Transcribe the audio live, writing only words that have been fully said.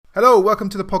Hello, welcome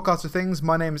to the Podcast of Things.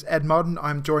 My name is Ed Marden.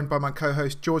 I'm joined by my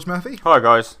co-host George Murphy. Hi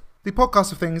guys. The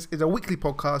Podcast of Things is a weekly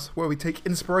podcast where we take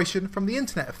inspiration from the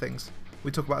Internet of Things.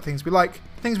 We talk about things we like,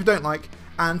 things we don't like,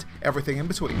 and everything in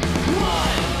between.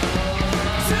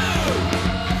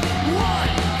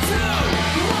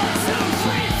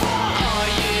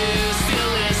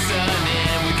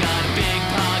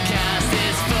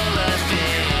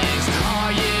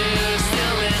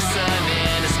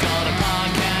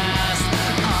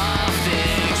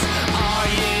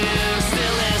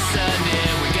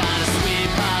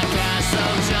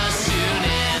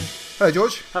 Hello,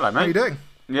 George. Hello, mate. How are you doing?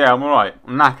 Yeah, I'm alright.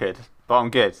 I'm knackered, but I'm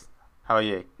good. How are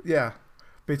you? Yeah,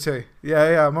 me too.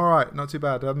 Yeah, I'm alright. Not too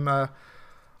bad. I'm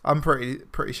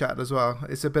pretty shattered as well.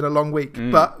 It's been a long week,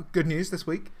 but good news this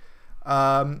week.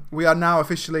 We are now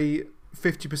officially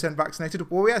 50%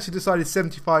 vaccinated. Well, we actually decided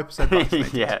 75%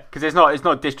 vaccinated. Yeah, because it's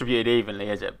not distributed evenly,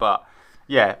 is it? But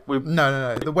yeah,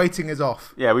 No. The waiting is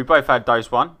off. Yeah, we both had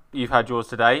dose one. You've had yours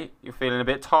today. You're feeling a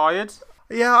bit tired.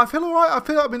 Yeah, I feel alright. I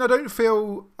don't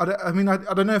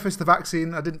know if it's the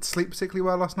vaccine. I didn't sleep particularly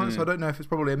well last night, so I don't know if it's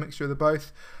probably a mixture of the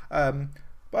both. But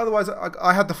otherwise,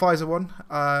 I had the Pfizer one.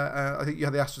 I think you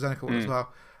had the AstraZeneca one as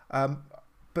well.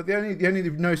 But the only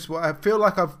noticeable, I feel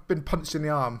like I've been punched in the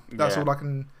arm. That's all I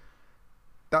can.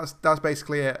 That's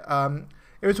basically it.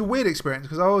 It was a weird experience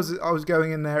because I was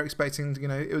going in there expecting,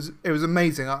 it was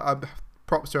amazing. I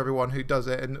props to everyone who does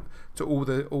it and to all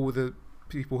the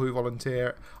people who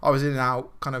volunteer. I was in and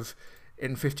out kind of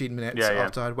in 15 minutes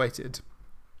after I'd waited.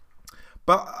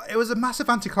 But it was a massive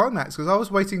anticlimax because I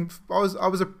was waiting. I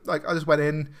just went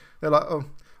in. They're like, "Oh,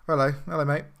 hello,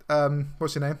 mate.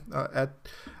 What's your name? Ed.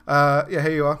 Yeah,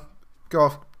 here you are.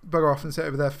 Bugger off and sit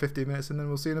over there for 15 minutes, and then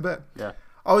we'll see you in a bit." Yeah.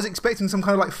 I was expecting some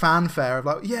kind of like fanfare of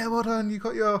like, "Yeah, well done. You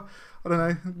got your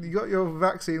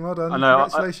vaccine. Well done. I know.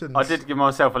 Congratulations." I did give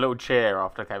myself a little cheer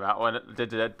after I came out. I did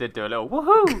do a little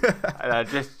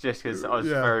woohoo, just because I was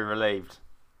very relieved.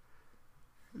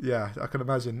 Yeah, I can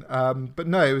imagine. But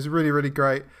no, it was really, really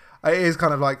great. It is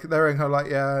kind of like they're kind of like,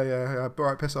 yeah. All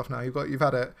right, piss off now. You've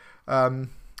had it. But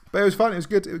it was fun. It was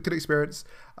good. It was a good experience.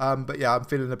 But yeah, I'm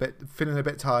feeling a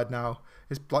bit tired now.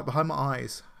 It's like behind my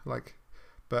eyes. But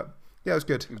yeah, it was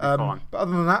good. But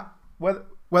other than that,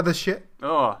 weather's shit.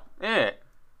 Oh, yeah.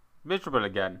 Miserable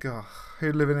again. God,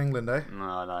 who live in England, eh?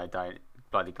 No, don't.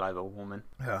 Bloody global warming.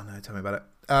 Oh no, tell me about it.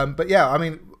 But yeah, I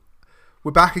mean,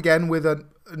 we're back again with an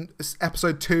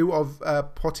episode 2 of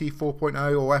Potty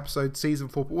 4.0 or season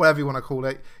 4, whatever you want to call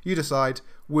it. You decide.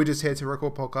 We're just here to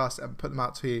record podcasts and put them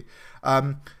out to you.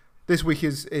 This week I'm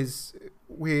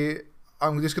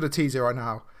just going to tease it right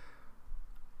now.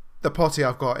 The potty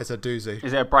I've got is a doozy.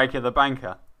 Is it a break of the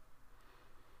banker?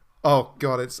 Oh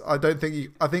God, I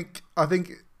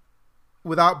think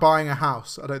without buying a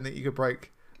house, I don't think you could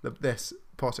break this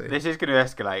potty. This is going to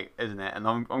escalate, isn't it? And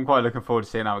I'm quite looking forward to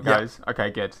seeing how it goes. Okay,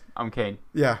 good. I'm keen.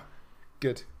 Yeah,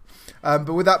 good.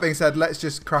 But with that being said, let's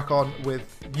just crack on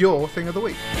with your thing of the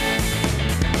week.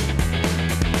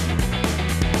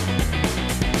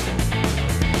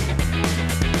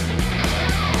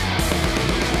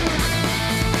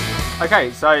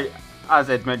 Okay, so as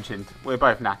Ed mentioned, we're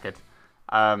both knackered,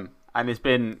 and it's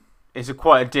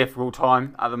quite a difficult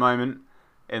time at the moment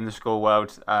in the school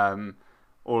world.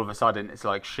 All of a sudden, it's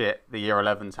like shit. The year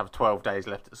 11s have 12 days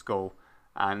left at school,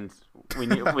 and we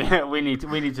need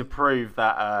to prove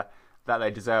that they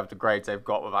deserve the grades they've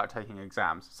got without taking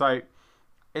exams. So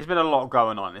it's been a lot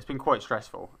going on. It's been quite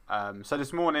stressful. So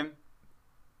this morning,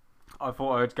 I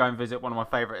thought I would go and visit one of my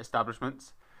favourite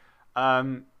establishments,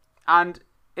 and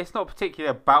it's not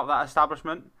particularly about that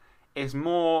establishment. It's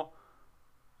more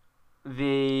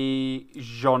the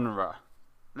genre.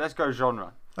 Let's go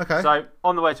genre. Okay. So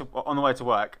on the way to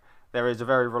work, there is a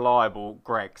very reliable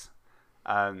Greggs,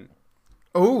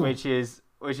 which is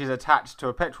attached to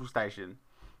a petrol station.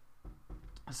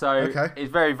 So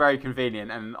it's very, very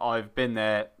convenient, and I've been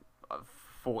there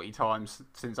 40 times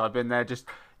since I've been there. Just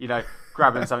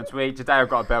grabbing something to eat. Today I've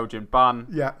got a Belgian bun.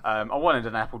 Yeah. I wanted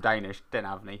an apple Danish, didn't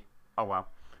have any. Oh well.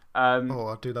 I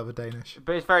do love a Danish.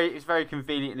 But it's very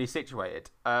conveniently situated.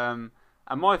 And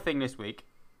my thing this week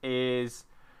is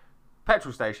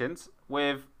petrol stations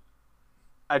with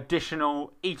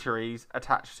additional eateries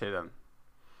attached to them.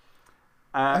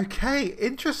 Okay,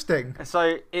 interesting.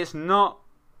 So it's not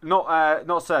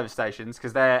service stations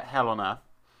because they're hell on earth.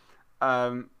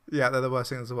 Yeah, they're the worst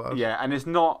things in the world. Yeah, and it's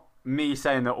not me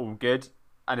saying they're all good,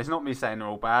 and it's not me saying they're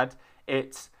all bad.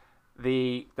 It's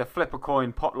the flip a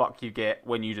coin potluck you get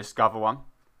when you discover one.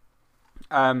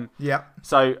 Yeah.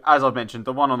 So as I've mentioned,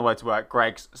 the one on the way to work,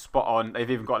 Greggs, spot on.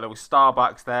 They've even got a little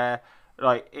Starbucks there.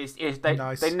 Like they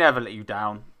Nice. they never let you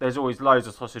down. There's always loads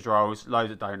of sausage rolls,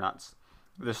 loads of donuts.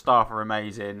 The staff are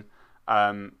amazing,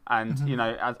 and you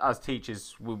know, as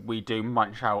teachers, we do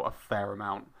munch out a fair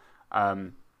amount.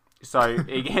 So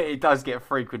it does get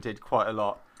frequented quite a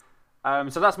lot.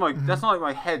 So that's that's not like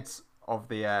my heads of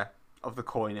the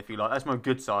coin, if you like. That's my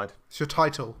good side. It's your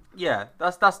title. Yeah,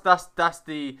 that's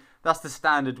the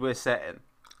standard we're setting.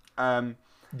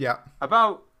 Yeah.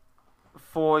 About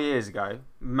 4 years ago,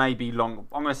 maybe long.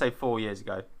 I'm going to say 4 years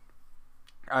ago.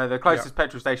 The closest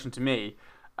petrol station to me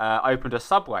opened a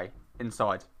Subway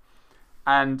inside,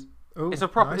 and Ooh, it's a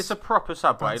proper nice.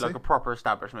 Subway, Fancy. like a proper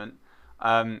establishment.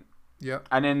 Yeah.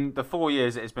 And in the 4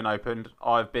 years it's been opened,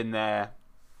 I've been there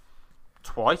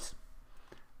twice,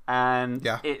 and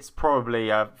it's probably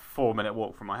a 4-minute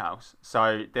walk from my house.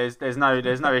 So there's no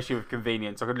issue with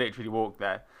convenience. I could literally walk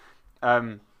there.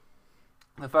 The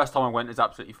first time I went is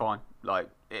absolutely fine. Like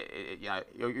you know,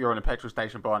 you're on a petrol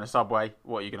station buying a Subway.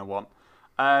 What are you going to want?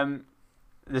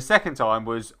 The second time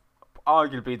was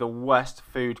arguably the worst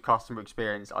food customer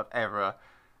experience I've ever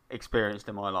experienced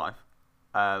in my life.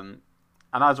 And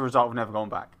as a result, I've never gone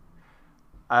back.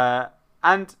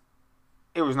 And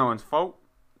it was no one's fault.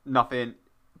 Nothing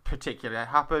particular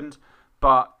happened.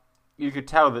 But you could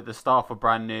tell that the staff were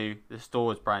brand new, the store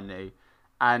was brand new,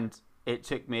 and it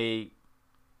took me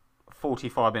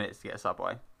 45 minutes to get a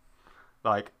Subway.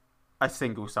 Like, a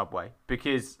single Subway.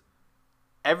 Because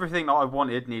everything that I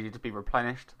wanted needed to be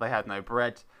replenished. They had no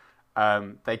bread.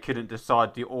 They couldn't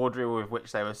decide the order with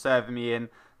which they were serving me in.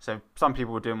 So some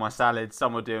people were doing my salads,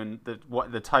 some were doing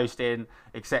the toasting,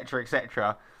 etc.,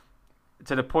 etc.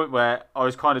 To the point where I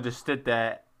was kind of just stood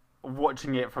there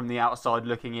watching it from the outside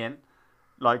looking in,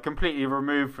 like completely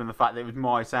removed from the fact that it was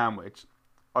my sandwich.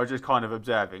 I was just kind of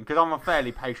observing, because I'm a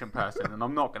fairly patient person and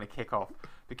I'm not going to kick off,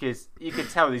 because you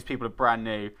could tell these people are brand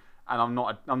new and I'm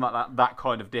not that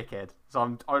kind of dickhead.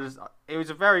 So it was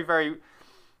a very, very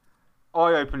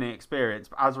eye-opening experience,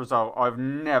 but as a result, I've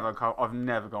never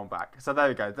gone back. So there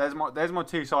we go. There's my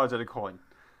two sides of the coin.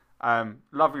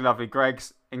 Lovely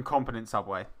Greg's incompetent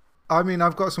Subway. I mean,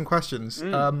 I've got some questions.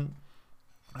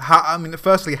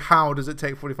 Firstly, how does it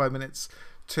take 45 minutes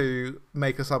to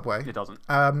make a Subway? It doesn't.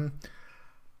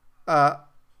 But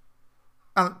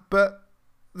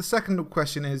the second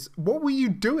question is, what were you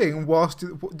doing whilst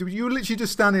you were literally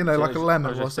just standing there like a lemon?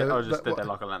 I was just stood there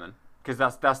like a lemon. Because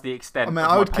that's the extent. I mean, of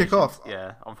I my would kick off.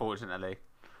 Yeah, unfortunately,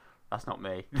 that's not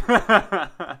me.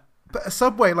 But a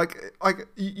Subway, like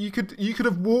you could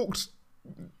have walked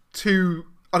to,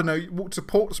 I don't know, walked to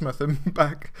Portsmouth and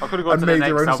back. I could have gone and to made the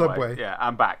your next own Subway. Subway. Yeah,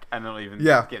 and back, and not even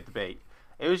skip the beat.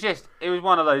 It was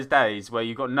one of those days where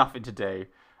you got nothing to do,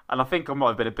 and I think I might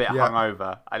have been a bit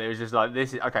hungover, and it was just like,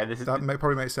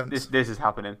 probably makes sense. This is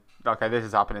happening. Okay, this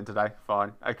is happening today.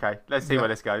 Fine. Okay, let's see where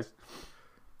this goes.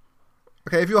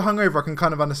 Okay, if you're hungover, I can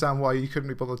kind of understand why you couldn't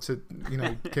be bothered to,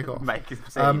 kick off. Make a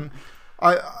scene.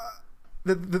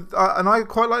 And I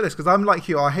quite like this because I'm like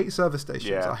you. I hate service stations.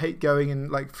 Yeah. I hate going in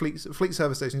like fleet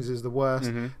service stations is the worst.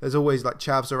 Mm-hmm. There's always like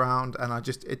chavs around, and I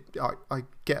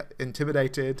get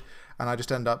intimidated, and I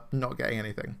just end up not getting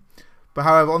anything. But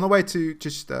however, on the way to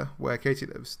Chichester, where Katie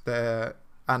lives, there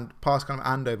and past kind of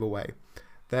Andover way,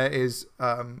 there is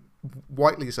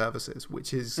Whiteley Services,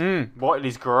 which is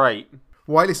Whiteley's great.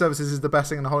 Whiteley Services is the best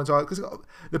thing in the whole entire, because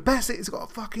it's got a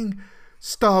fucking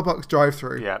Starbucks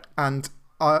drive-through. Yeah. And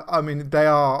I mean, they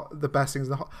are the best things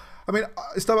in the whole. I mean,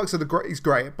 Starbucks is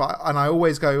great, and I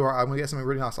always go, right, I'm gonna get something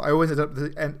really nice. I always end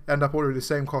up ordering the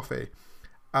same coffee.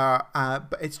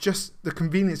 But it's just the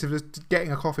convenience of just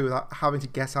getting a coffee without having to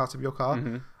get out of your car.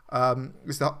 Mm-hmm.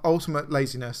 It's the ultimate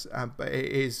laziness, but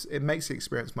it makes the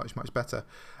experience much, much better.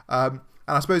 And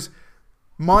I suppose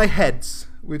we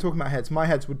were talking about heads. My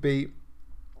heads would be,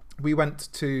 we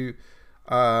went to,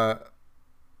 I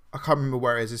can't remember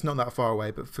where it is. It's not that far away,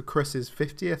 but for Chris's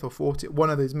 50th or 40th, one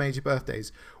of his major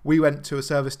birthdays, we went to a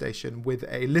service station with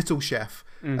a little chef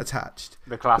attached.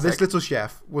 The classic. But this little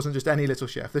chef wasn't just any little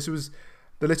chef. This was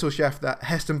the little chef that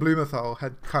Heston Blumenthal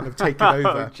had kind of taken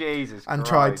over. Oh, Jesus and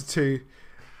Christ.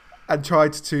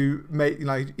 tried to make,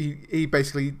 he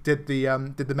basically did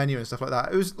the menu and stuff like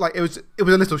that. It was a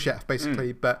little chef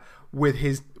basically, but with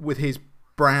his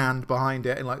brand behind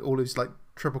it, and like all his like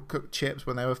triple cooked chips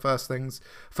when they were first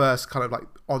kind of like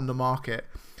on the market.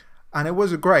 And it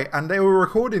was great, and they were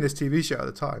recording this TV show at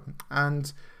the time,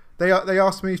 and they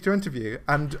asked me to interview,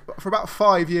 and for about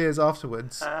 5 years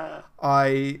afterwards,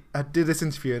 I did this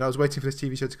interview, and I was waiting for this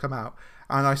TV show to come out,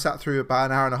 and I sat through about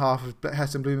an hour and a half of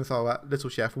Heston Blumenthal at Little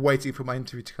Chef waiting for my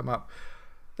interview to come up.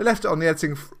 They left it on the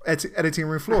editing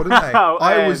room floor, didn't they?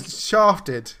 I was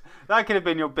shafted. That could have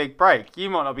been your big break. You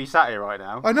might not be sat here right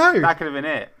now. I know. That could have been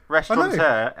it.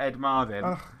 Restaurateur Ed Marden.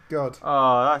 Oh God.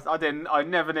 Oh, I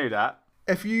never knew that.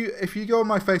 If you go on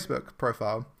my Facebook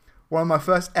profile, one of my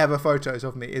first ever photos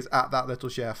of me is at that little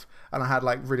chef, and I had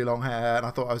like really long hair, and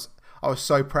I thought I was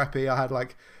so preppy. I had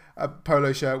like a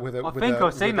polo shirt with a.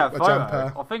 I've seen that photo.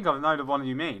 Jumper. I think I know the one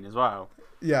you mean as well.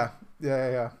 Yeah.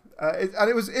 And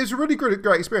it was a really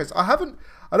great experience. I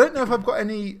don't know if I've got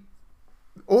any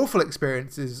awful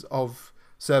experiences of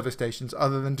service stations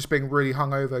other than just being really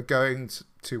hungover going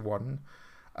to one.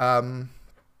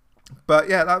 But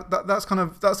yeah, that's kind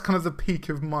of the peak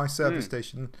of my service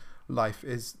station life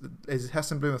is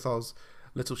Heston Blumenthal's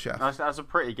Little Chef. That's a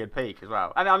pretty good peak as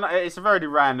well. And it's a very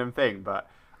random thing, but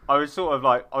I was sort of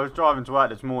like, I was driving to work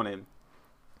this morning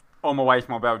on my way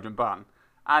to my Belgian bun,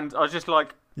 and I was just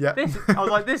like, yeah. I was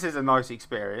like, this is a nice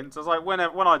experience. I was like, when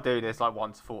I do this like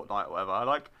once a fortnight or whatever,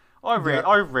 like I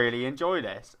really enjoy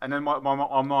this. And then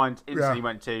my mind instantly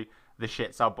went to the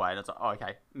shit Subway, and I was like, oh,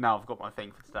 okay, now I've got my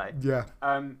thing for today. Yeah.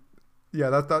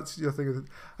 Yeah, that's your thing.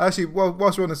 Actually, well,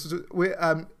 whilst we're on this, we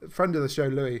friend of the show,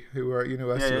 Louis, who were at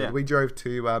university, we drove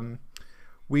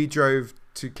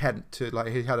to Kent to like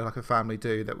he had like a family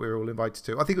do that we were all invited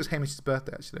to. I think it was Hamish's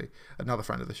birthday actually, another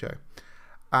friend of the show.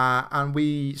 And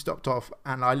we stopped off,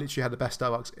 and I literally had the best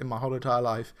Starbucks in my whole entire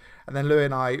life. And then Louis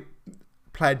and I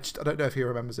pledged, I don't know if he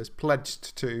remembers this,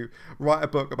 pledged to write a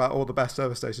book about all the best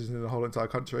service stations in the whole entire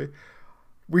country.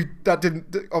 That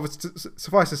didn't, obviously,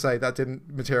 suffice to say, that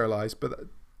didn't materialise. But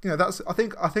that's I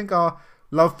think our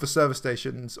love for service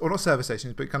stations, or not service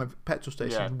stations, but kind of petrol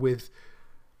stations with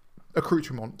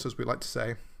accoutrements, as we like to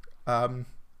say, that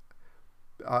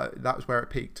was where it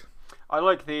peaked. I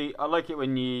like it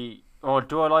when you. Or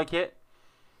do I like it?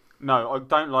 No, I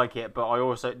don't like it. But I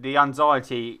also, the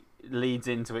anxiety leads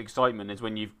into excitement is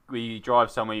when you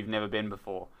drive somewhere you've never been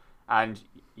before, and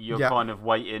you're kind of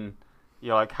waiting.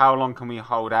 You're like, how long can we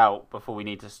hold out before we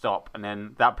need to stop? And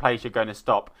then that place you're going to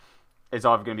stop is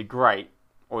either going to be great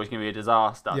or it's going to be a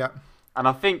disaster. Yeah. And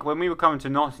I think when we were coming to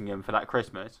Nottingham for that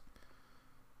Christmas,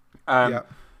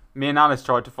 me and Alice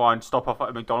tried to stop off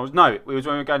at McDonald's. No, it was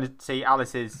when we were going to see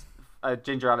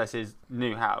Ginger Alice's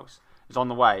new house. It was on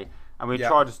the way, and we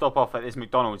tried to stop off at this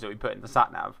McDonald's that we put in the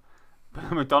sat nav. But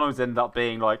the McDonald's ended up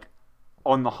being like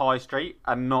on the high street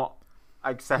and not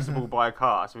accessible by a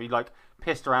car. So we like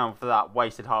pissed around for that,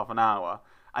 wasted half an hour,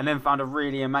 and then found a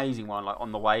really amazing one like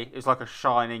on the way. It was like a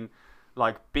shining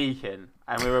like beacon,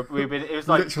 and it was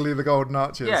like literally the golden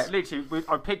arches. Yeah, literally.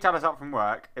 I picked Alice up from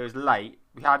work. It was late.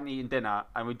 We hadn't eaten dinner,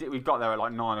 and we got there at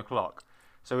like 9 o'clock.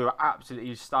 So we were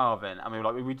absolutely starving, and we were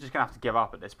like, we're just gonna have to give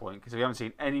up at this point because we haven't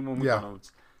seen any more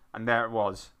McDonald's. And there it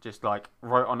was, just like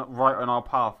right on our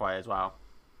pathway as well.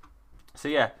 So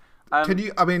yeah. Can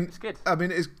you? I mean, it's good. I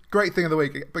mean, it's great thing of the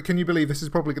week. But can you believe this is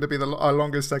probably going to be our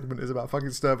longest segment? Is about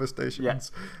fucking service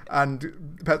stations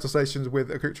and petrol stations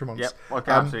with accoutrements. Yep, I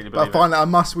can absolutely believe it. But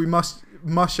finally, we must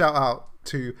shout out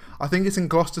to. I think it's in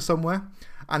Gloucester somewhere,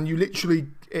 and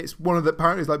it's one of the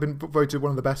apparently it's like been voted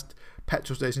one of the best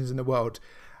petrol stations in the world,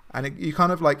 and you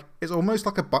kind of like it's almost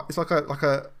like it's like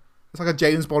a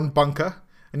James Bond bunker,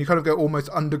 and you kind of go almost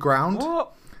underground.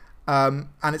 What? And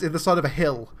it's in the side of a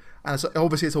hill. And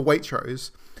obviously it's a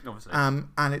Waitrose,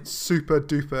 and it's super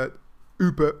duper,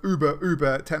 uber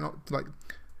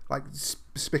like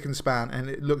spick and span, and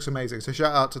it looks amazing. So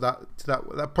shout out to that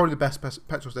probably the best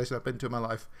petrol station I've been to in my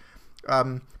life.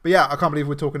 But yeah, I can't believe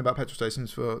we're talking about petrol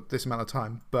stations for this amount of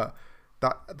time, but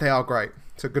that they are great.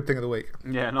 It's a good thing of the week.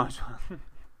 Yeah, nice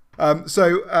one.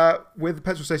 So with the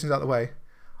petrol stations out of the way,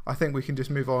 I think we can just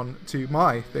move on to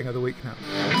my thing of the week now.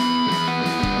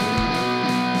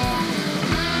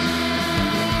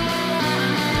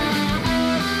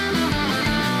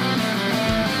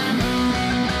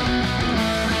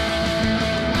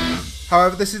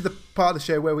 However, this is the part of the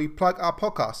show where we plug our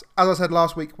podcast. As I said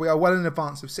last week, we are well in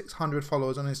advance of 600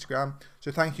 followers on Instagram,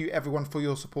 so thank you everyone for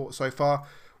your support so far.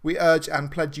 We urge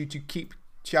and pledge you to keep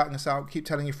shouting us out, keep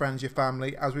telling your friends, your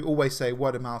family. As we always say,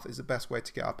 word of mouth is the best way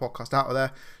to get our podcast out of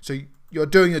there. So you're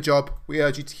doing your job. We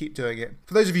urge you to keep doing it.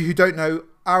 For those of you who don't know,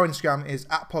 our Instagram is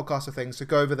 @podcasterthings, so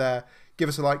go over there, give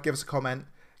us a like, give us a comment,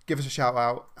 give us a shout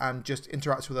out, and just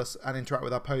interact with us and interact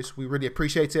with our posts. We really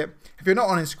appreciate it. If you're not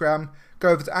on Instagram, go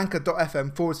over to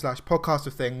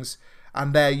anchor.fm/podcastofthinks,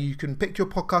 and there you can pick your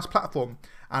podcast platform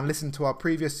and listen to our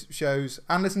previous shows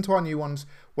and listen to our new ones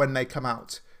when they come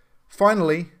out.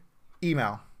 Finally,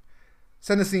 email.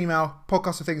 Send us an email,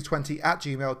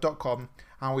 podcastofthinks20@gmail.com,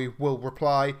 and we will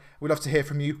reply. We'd love to hear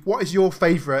from you. What is your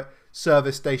favourite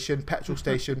service station, petrol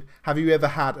station? Have you ever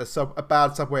had a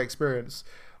bad subway experience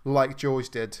like George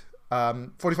did?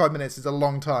 45 minutes is a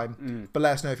long time, but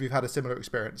let us know if you've had a similar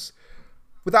experience.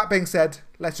 With that being said,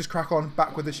 let's just crack on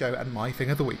back with the show and my thing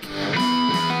of the week.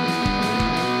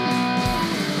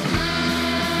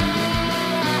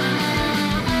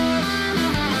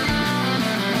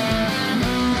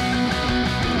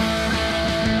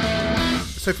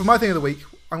 So for my thing of the week,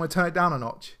 I'm going to turn it down a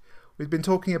notch. We've been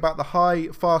talking about the high,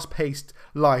 fast-paced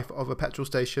life of a petrol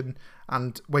station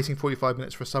and waiting 45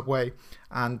 minutes for a Subway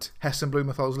and Heston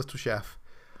Blumenthal's Little Chef.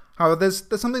 However,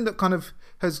 there's something that kind of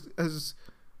has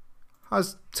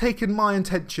taken my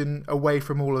attention away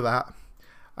from all of that.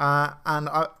 And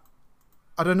I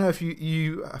don't know if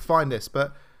you find this,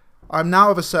 but I'm now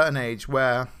of a certain age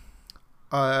where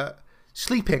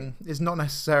sleeping is not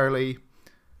necessarily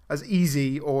as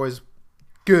easy or as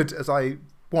good as it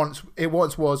once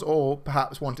was, or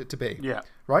perhaps want it to be. Yeah.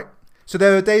 Right? So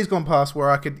there are days gone past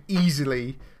where I could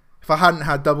easily, if I hadn't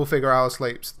had double figure hour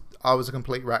sleeps, I was a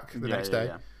complete wreck the next day.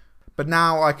 Yeah. But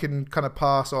now I can kind of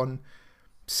pass on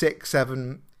 6,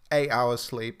 7, 8 hours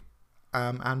sleep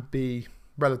and be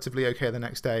relatively okay the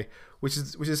next day, which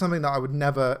is something that I would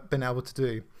never been able to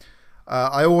do.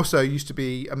 I also used to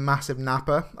be a massive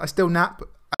napper. I still nap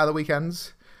at the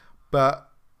weekends, but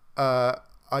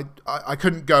I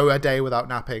couldn't go a day without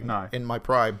napping in my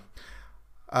prime.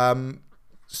 And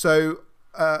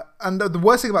the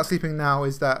worst thing about sleeping now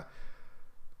is that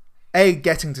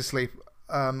getting to sleep.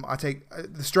 I take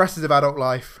the stresses of adult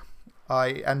life.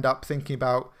 I end up thinking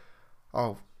about,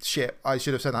 oh shit, I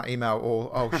should have sent that email, or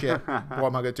oh shit, what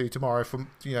am I going to do tomorrow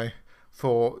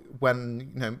for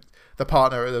when the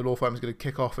partner at the law firm is going to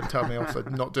kick off and tell me off for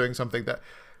not doing something that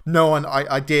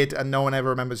I did, and no one ever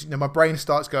remembers. My brain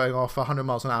starts going off 100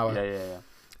 miles an hour. Yeah.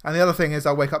 And the other thing is,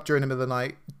 I'll wake up during the middle of the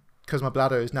night because my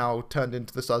bladder is now turned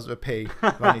into the size of a pea,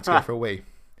 and I need to go for a wee.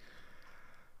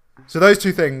 So those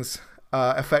two things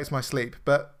affect my sleep.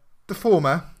 But the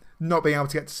former, not being able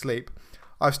to get to sleep,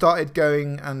 I've started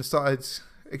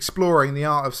exploring the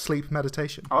art of sleep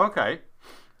meditation. Oh, okay.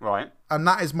 Right. And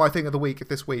that is my thing of the week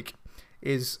this week,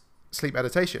 is sleep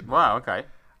meditation. Wow, okay.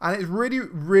 And it's really,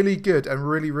 really good and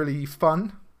really, really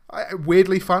fun.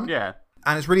 Weirdly fun. Yeah.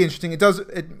 And it's really interesting.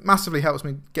 It massively helps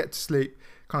me get to sleep,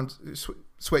 kind of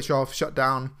switch off, shut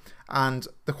down, and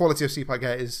the quality of sleep I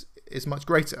get is much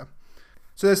greater.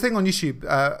 So there's a thing on YouTube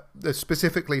that's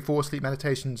specifically for sleep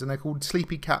meditations, and they're called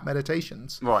Sleepy Cat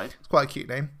Meditations. Right. It's quite a cute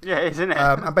name. Yeah, isn't it?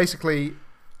 And basically,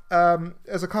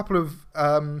 there's a couple of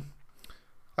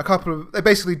they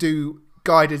basically do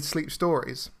guided sleep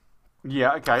stories.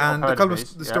 Yeah, okay. And a couple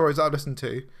of the stories that I've listened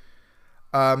to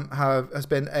has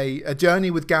been a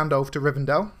journey with Gandalf to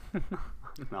Rivendell.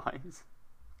 Nice.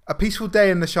 A peaceful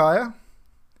day in the Shire.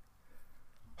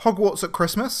 Hogwarts at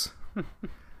Christmas.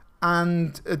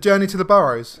 And a journey to the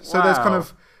Burrows. So there's kind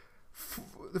of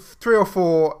 3 or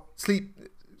 4 sleep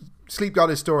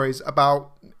guided stories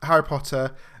about Harry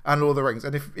Potter and Lord of the Rings.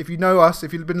 And if you know us,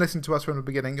 if you've been listening to us from the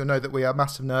beginning, you'll know that we are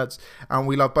massive nerds and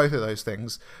we love both of those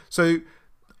things. So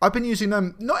I've been using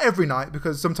them, not every night,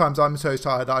 because sometimes I'm so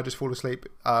tired that I just fall asleep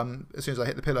as soon as I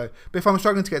hit the pillow. But if I'm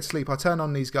struggling to get to sleep, I turn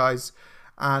on these guys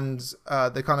and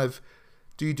they kind of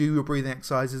do your breathing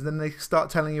exercises, and then they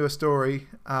start telling you a story,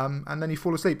 and then you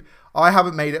fall asleep. I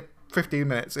haven't made it 15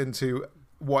 minutes into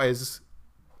what is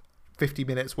 50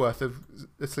 minutes worth of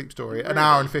a sleep story. Really? An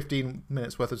hour and 15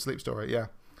 minutes worth of sleep story, yeah.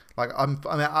 Like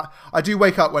I do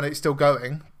wake up when it's still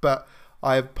going, but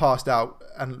I have passed out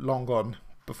and long gone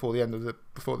before the end of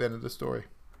the story.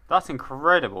 That's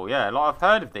incredible. Yeah, like I've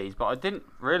heard of these, but I didn't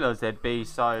realise they'd be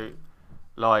so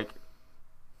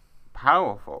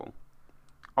powerful.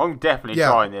 I'm definitely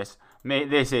trying this.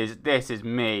 This is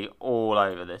me all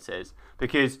over. This is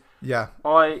because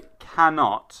I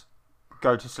cannot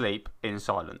go to sleep in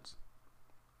silence.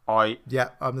 I'm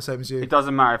the same as you. It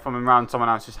doesn't matter if I'm around someone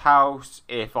else's house,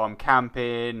 if I'm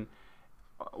camping,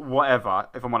 whatever.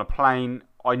 If I'm on a plane,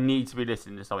 I need to be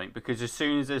listening to something, because as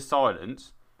soon as there's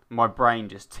silence, my brain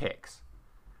just ticks,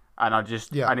 and I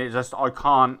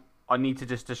need to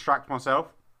just distract myself.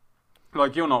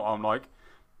 Like, you're not on, like,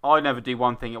 I never do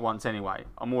one thing at once anyway.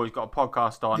 I'm always got a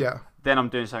podcast on, then I'm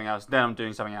doing something else, then I'm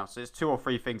doing something else. It's 2 or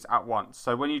 3 things at once.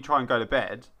 So when you try and go to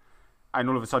bed, and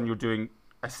all of a sudden you're doing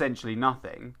essentially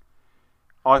nothing,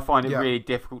 I find it really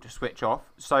difficult to switch off.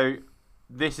 So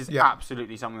this is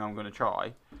absolutely something I'm going to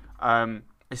try.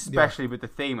 Especially with the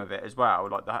theme of it as well,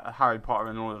 like the Harry Potter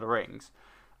and Lord of the Rings.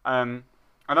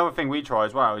 Another thing we try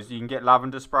as well is you can get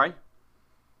lavender spray.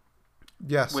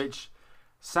 Yes. Which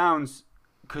sounds,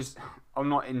 because I'm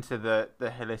not into the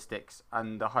holistics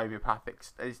and the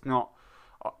homeopathics. It's not.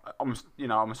 I'm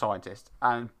a scientist,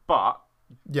 but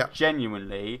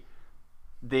genuinely,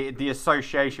 the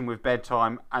association with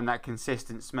bedtime and that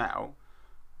consistent smell,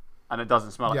 and it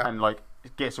doesn't smell and like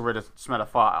it gets rid of smell of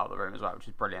fart out of the room as well, which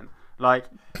is brilliant. Like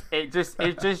it just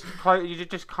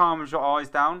calms your eyes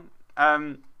down.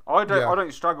 I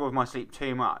don't struggle with my sleep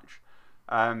too much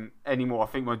anymore. I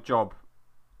think my job,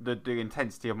 the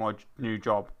intensity of my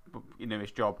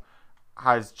newest job,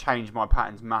 has changed my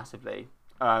patterns massively.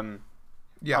 And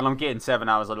I'm getting 7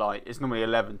 hours of light. It's normally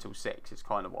 11 till 6. It's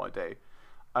kind of what I do.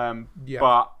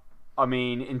 But I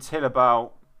mean, until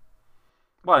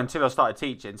I started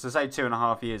teaching, so say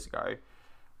 2.5 years ago,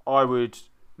 I would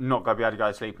not be able to go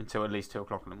to sleep until at least 2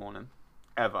 o'clock in the morning,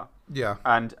 ever. Yeah.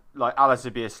 And like Alice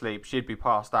would be asleep, she'd be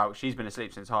passed out. She's been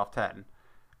asleep since 10:30,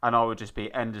 and I would just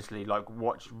be endlessly like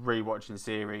rewatching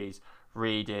series,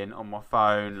 reading on my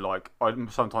phone. Like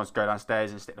I'd sometimes go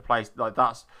downstairs and stick the place. Like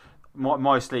that's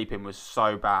my sleeping was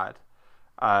so bad.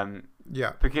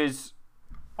 Because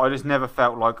I just never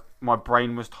felt like my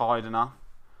brain was tired enough.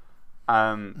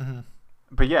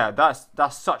 But yeah,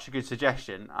 that's such a good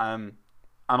suggestion.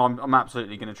 And I'm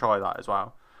absolutely going to try that as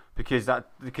well, because I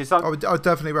would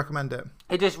definitely recommend it.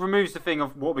 It just removes the thing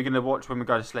of what we're going to watch when we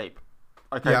go to sleep.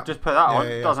 Okay, just put that on.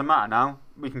 It doesn't matter now.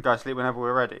 We can go to sleep whenever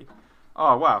we're ready.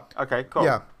 Oh wow. Okay, cool.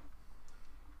 Yeah.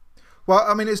 Well,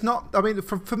 I mean, it's not. I mean,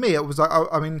 for me, it was like.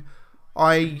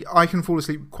 I can fall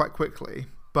asleep quite quickly,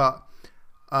 but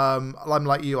I'm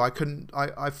like you.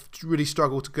 I've really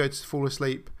struggled to fall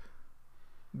asleep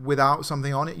without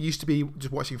something on. It used to be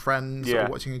just watching Friends or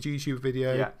watching a YouTube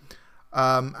video. Yeah.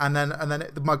 And then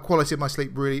my quality of my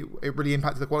sleep really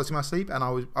impacted the quality of my sleep, and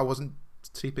I wasn't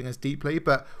sleeping as deeply.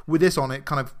 But with this on, it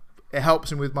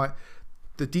helps me with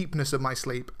the deepness of my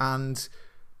sleep and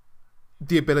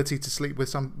the ability to sleep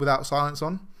without silence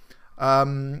on.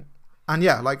 And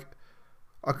yeah, like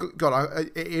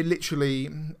it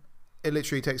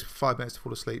literally takes 5 minutes to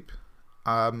fall asleep.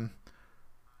 And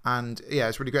yeah,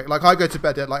 it's really great. Like I go to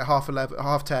bed at like 11:30,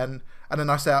 10:30, and then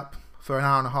I stay up for an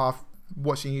hour and a half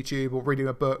watching YouTube or reading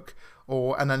a book,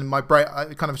 and then my brain,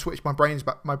 I kind of switch my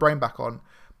brain back on.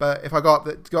 But if I go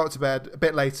up to bed a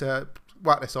bit later,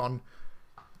 whack this on,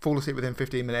 fall asleep within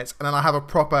 15 minutes, and then I have a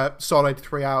proper solid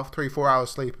 3-4 hours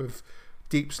sleep of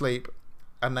deep sleep,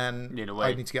 and then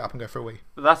I need to get up and go for a wee.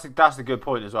 But that's a good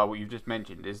point as well. What you've just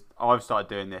mentioned is I've started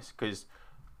doing this because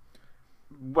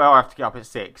I have to get up at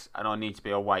 6 and I need to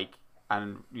be awake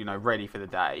and ready for the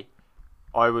day.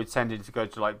 I would tend to go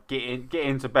to like get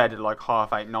into bed at like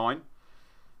 8:30, 9,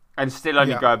 and still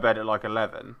only go to bed at like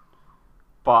 11.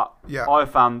 But I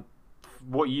found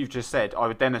what you've just said. I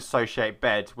would then associate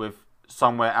bed with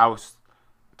somewhere else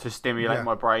to stimulate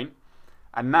my brain,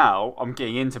 and now I'm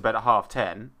getting into bed at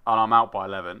 10:30 and I'm out by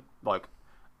 11. Like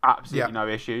absolutely no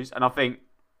issues. And I think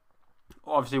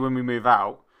obviously when we move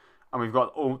out and we've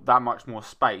got all that much more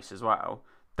space as well,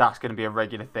 that's going to be a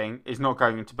regular thing. Is not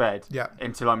going into bed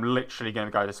until I'm literally going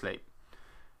to go to sleep.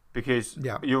 Because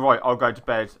you're right, I'll go to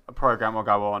bed, a program will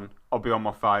go on, I'll be on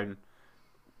my phone,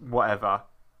 whatever,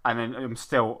 and then I'm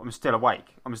still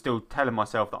awake. I'm still telling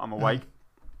myself that I'm awake.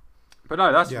 But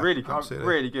no, that's really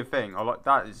good thing. I like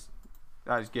that is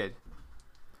good.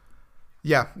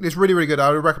 Yeah, it's really, really good.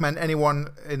 I would recommend anyone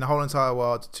in the whole entire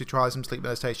world to try some sleep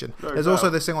meditation. There's also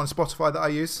this thing on Spotify that I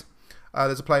use.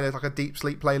 There's a playlist, like a deep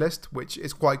sleep playlist, which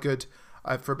is quite good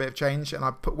for a bit of change. And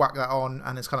I whack that on,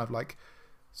 and it's kind of like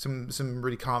some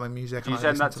really calming music. Can you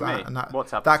send that to me? And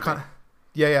WhatsApp that kind of,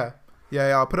 yeah.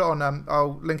 I'll put it on.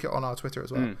 I'll link it on our Twitter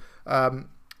as well.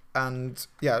 And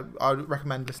yeah, I would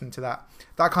recommend listening to that.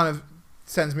 That kind of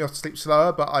sends me off to sleep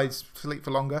slower, but I sleep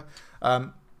for longer.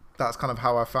 That's kind of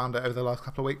how I found it over the last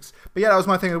couple of weeks. But yeah, that was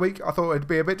my thing of the week. I thought it'd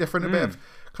be a bit different, a bit of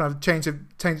kind of change of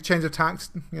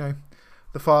tact.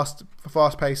 The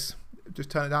fast pace,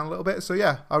 just turn it down a little bit. So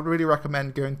yeah, I would really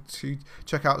recommend going to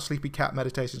check out Sleepy Cat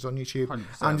Meditations on YouTube 100%.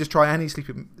 And just try any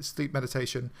sleep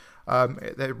meditation.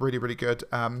 They're really, really good.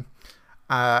 And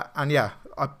yeah,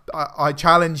 I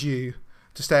challenge you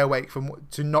to stay awake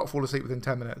to not fall asleep within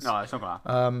 10 minutes. No, it's not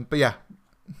gonna. But yeah,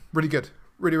 really good,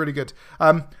 really, really good.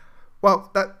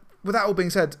 Well, with that all being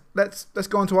said, let's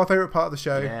go on to our favourite part of the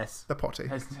show. Yes, the potty.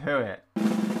 Let's do it.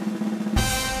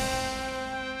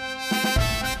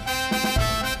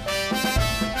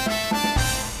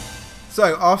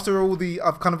 So after all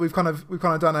we've kind of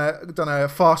done a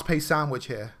fast paced sandwich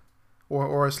here,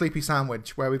 or a sleepy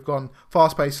sandwich where we've gone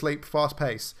fast paced sleep, fast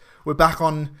pace. We're back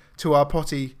on to our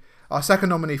potty, our second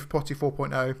nominee for Potty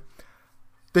 4.0.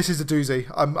 This is a doozy.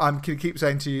 I'm keep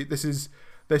saying to you, this is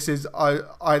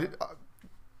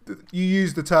you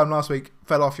used the term last week,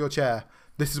 fell off your chair.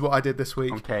 This is what I did this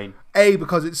week. Okay. A,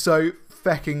 because it's so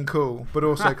fecking cool, but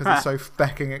also because it's so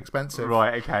fecking expensive.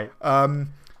 Right. Okay.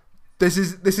 This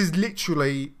is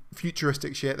literally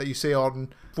futuristic shit that you see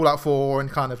on Fallout 4 and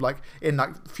kind of like in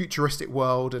like futuristic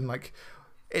world, and like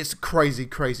it's crazy.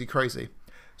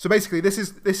 So basically, this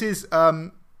is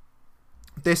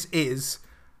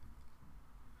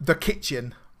The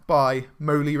Kitchen by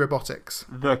Moley Robotics.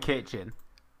 The Kitchen.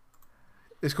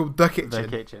 It's called The Kitchen. The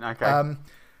Kitchen. Okay.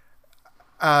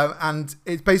 And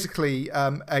it's basically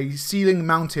a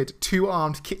ceiling-mounted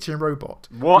 2-armed kitchen robot.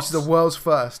 What? Which is the world's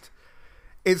first.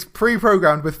 It's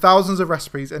pre-programmed with thousands of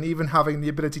recipes and even having the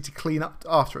ability to clean up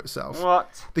after itself.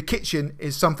 What? The Kitchen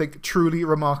is something truly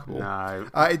remarkable. No.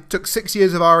 It took 6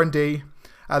 years of R&D.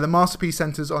 The masterpiece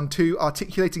centers on 2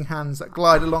 articulating hands that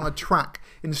glide along a track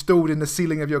installed in the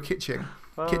ceiling of your kitchen.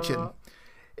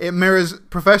 It mirrors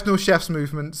professional chefs'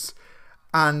 movements,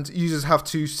 and users have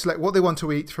to select what they want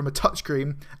to eat from a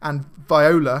touchscreen, and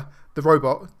Viola, the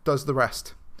robot, does the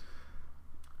rest.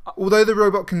 Although the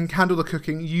robot can handle the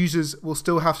cooking, users will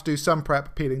still have to do some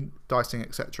prep, peeling, dicing,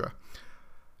 etc.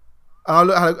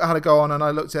 And I had to go on, and I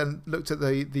looked at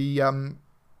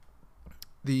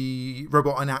the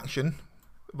robot in action,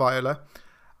 Viola,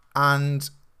 and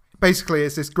basically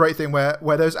it's this great thing where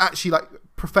there's actually like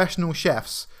professional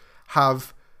chefs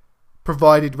have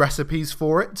provided recipes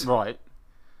for it, Right.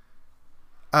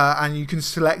 And you can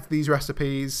select these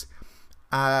recipes,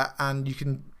 and you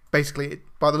can basically,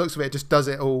 by the looks of it, just does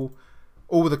it all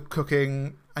the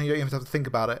cooking, and you don't even have to think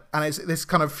about it. And it's this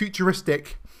kind of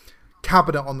futuristic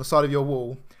cabinet on the side of your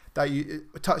wall that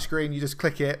a touchscreen, you just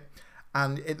click it,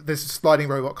 and this sliding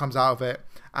robot comes out of it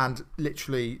and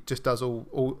literally just does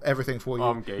everything for you.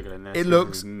 I'm googling this. It This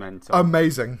looks is mental.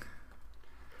 amazing.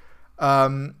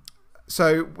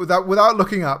 So without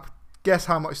looking up, guess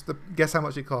how much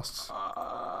it costs.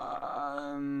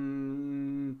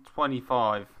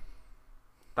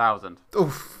 25,000.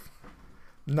 Oof.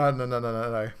 No.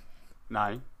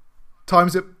 No.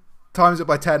 Times it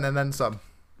by 10 and then some.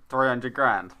 300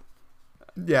 grand.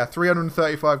 Yeah,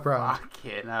 335 grand.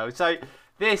 Fucking hell. So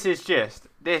this is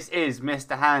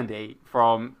Mr. Handy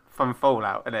from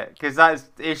Fallout, isn't it? Because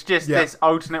it's just this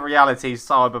alternate reality,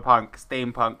 cyberpunk,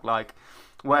 steampunk, like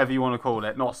whatever you want to call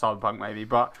it. Not cyberpunk maybe,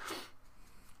 but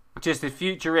just a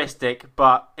futuristic.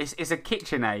 But it's a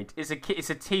KitchenAid. It's a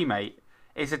teammate.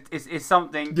 It's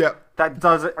something that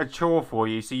does a chore for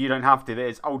you, so you don't have to. That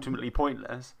is ultimately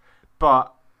pointless,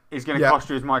 but it's going to cost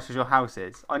you as much as your house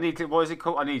is. What is it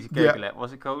called? I need to Google it.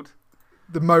 What's it called?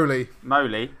 The Moley.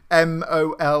 Moley.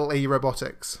 MOLE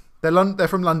Robotics. They're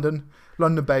from London,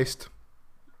 London-based.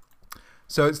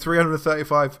 So it's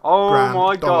 335 grand. Oh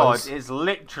my god! It's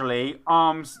literally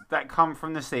arms that come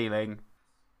from the ceiling.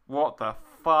 What the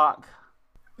fuck?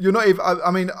 You're not even.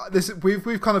 I mean,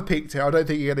 we've kind of peaked here. I don't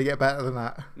think you're going to get better than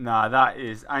that. No, that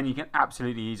is, and you can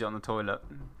absolutely use it on the toilet.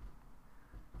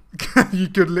 You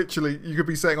could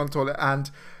be sitting on the toilet, and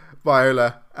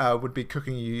Viola would be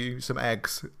cooking you some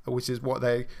eggs, which is what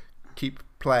they keep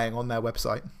playing on their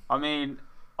website. I mean,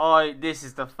 this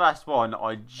is the first one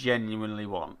I genuinely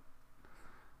want.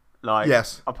 Like,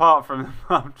 yes. Apart from,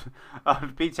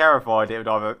 I'd be terrified it would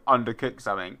either undercook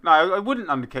something. No, it wouldn't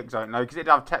undercook something, no, because it'd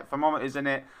have thermometers in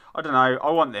it. I don't know. I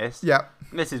want this. Yeah.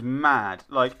 This is mad.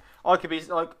 Like, I could be,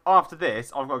 like, after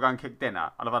this, I've got to go and cook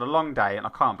dinner, and I've had a long day, and I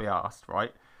can't be asked,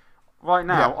 right? Right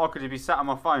now, I could be sat on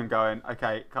my phone going,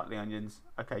 okay, cut the onions.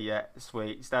 Okay, yeah,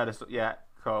 sweet. Stir the, yeah,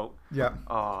 cool. Yeah.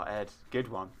 Oh, Ed, good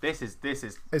one. This is.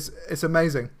 It's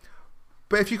amazing.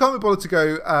 But if you can't be bothered to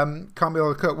go, can't be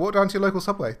bothered to cook, walk down to your local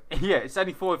Subway. Yeah, it's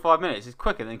only 45 minutes. It's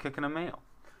quicker than cooking a meal.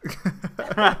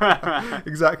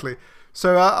 Exactly.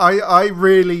 So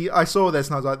I saw this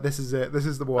and I was like, this is it. This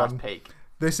is the one. That's peak.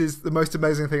 This is the most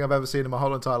amazing thing I've ever seen in my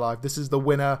whole entire life. This is the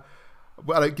winner.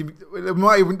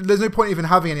 There's no point even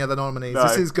having any other nominees. No.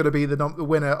 This is going to be the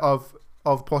winner of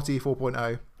Potty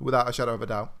 4.0 without a shadow of a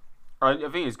doubt. I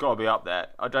think it's got to be up there.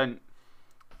 I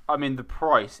mean, the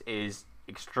price is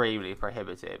extremely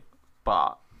prohibitive,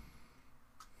 but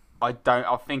I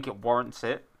think it warrants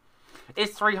it.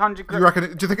 It's 300 grand. You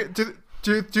reckon? Do you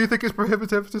think it's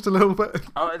prohibitive just a little bit?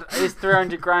 Is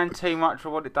 300 grand too much for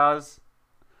what it does?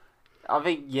 I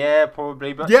think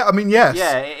probably, but yeah, I mean yes.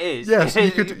 Yeah, it is. Yes,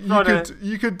 you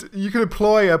could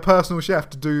employ a personal chef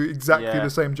to do exactly the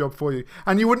same job for you,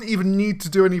 and you wouldn't even need to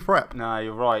do any prep. No,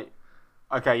 you're right.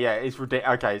 Okay, yeah, it's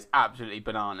ridiculous. Okay, it's absolutely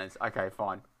bananas. Okay,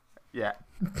 fine. Yeah.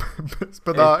 It's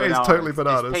totally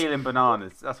bananas. It's peeling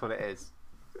bananas. That's what it is.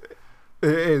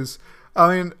 It is.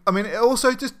 I mean, it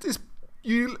also just is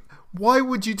you. Why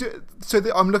would you do? So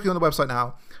I'm looking on the website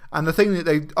now, and the thing that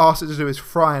they asked it to do is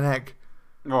fry an egg.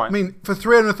 Right. I mean, for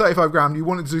 335 grand, you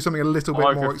wanted to do something a little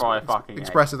bit more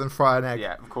expressive than fry an egg.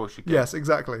 Yeah, of course you could. Yes,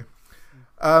 exactly.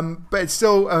 But it's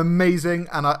still amazing,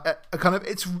 and I kind of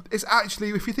it's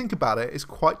actually, if you think about it, it's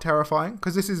quite terrifying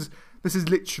because this is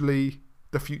literally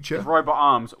the future. It's robot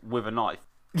arms with a knife.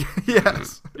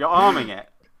 Yes, You're arming it.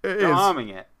 You're is. arming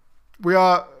it. We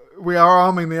are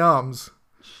arming the arms.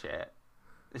 Shit.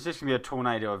 It's just gonna be a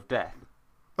tornado of death.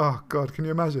 Oh God, can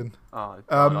you imagine? Oh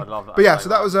God, I love that. But yeah, so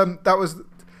that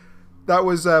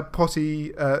was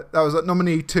Potty. That was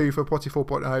nominee 2 for Potty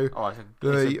 4.0. Oh, it's a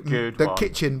good The one.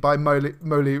 Kitchen by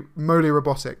Moly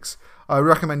Robotics. I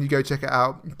recommend you go check it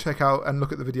out. Check out and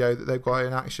look at the video that they've got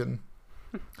in action.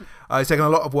 It's taken a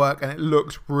lot of work and it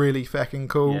looks really fucking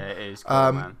cool. Yeah, it is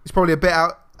cool, man. It's probably a bit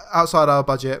outside our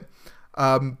budget,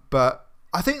 but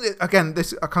I think that again,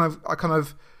 this I kind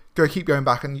of keep going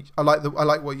back, and I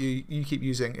like what you keep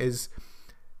using is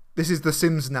this is the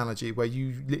Sims analogy where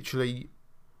you literally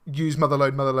use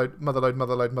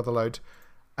motherload,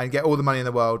 and get all the money in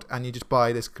the world, and you just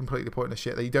buy this completely pointless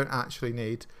shit that you don't actually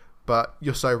need, but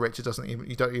you're so rich it doesn't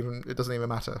even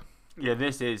matter. Yeah,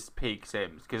 this is peak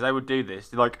Sims because they would do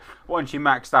this. Like once you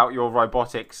maxed out your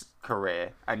robotics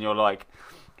career and you're like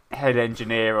head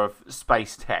engineer of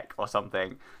space tech or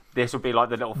something, this will be like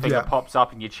the little thing that pops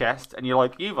up in your chest, and you're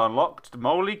like, you've unlocked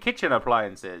Moly kitchen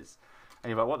appliances, and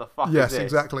you're like, what the fuck is this? Yes,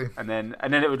 exactly. And then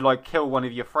it would like kill one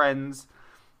of your friends.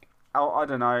 Oh, I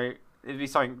don't know. It'd be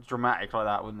something dramatic like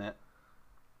that, wouldn't it?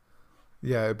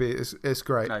 Yeah, it'd be. It's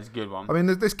great. No, it's a good one. I mean,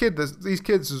 there's these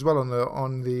kids as well on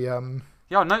the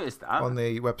yeah, I noticed that on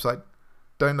the website.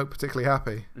 Don't look particularly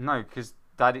happy. No, because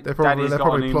Daddy's got probably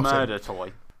a new plotting. murder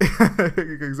toy.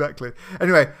 Exactly.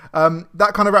 Anyway,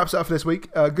 that kind of wraps it up for this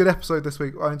week. Good episode this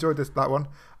week. I enjoyed that one.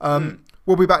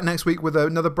 We'll be back next week with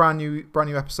another brand new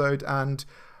episode. And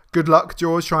good luck,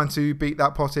 George, trying to beat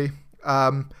that Potty.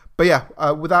 But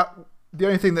yeah, with that, the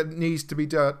only thing that needs to be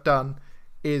done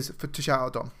is to shout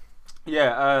out Dom.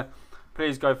 Yeah,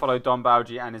 please go follow Don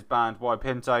Balgi and his band Y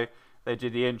Pinto. They do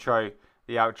the intro,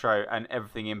 the outro, and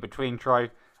everything in between.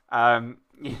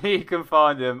 You can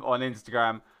find them on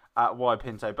Instagram at Y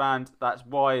Pinto Band. That's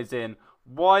Y as in,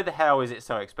 why the hell is it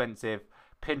so expensive?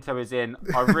 Pinto as in,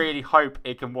 I really hope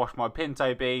it can wash my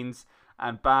pinto beans.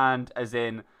 And band as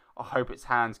in, I hope its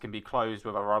hands can be closed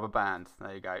with a rubber band.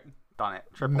 There you go. Done it.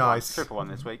 Triple one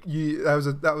this week.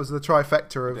 That was the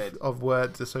trifecta of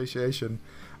words association.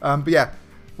 But yeah,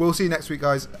 we'll see you next week,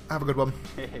 guys. Have a good one.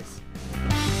 Cheers.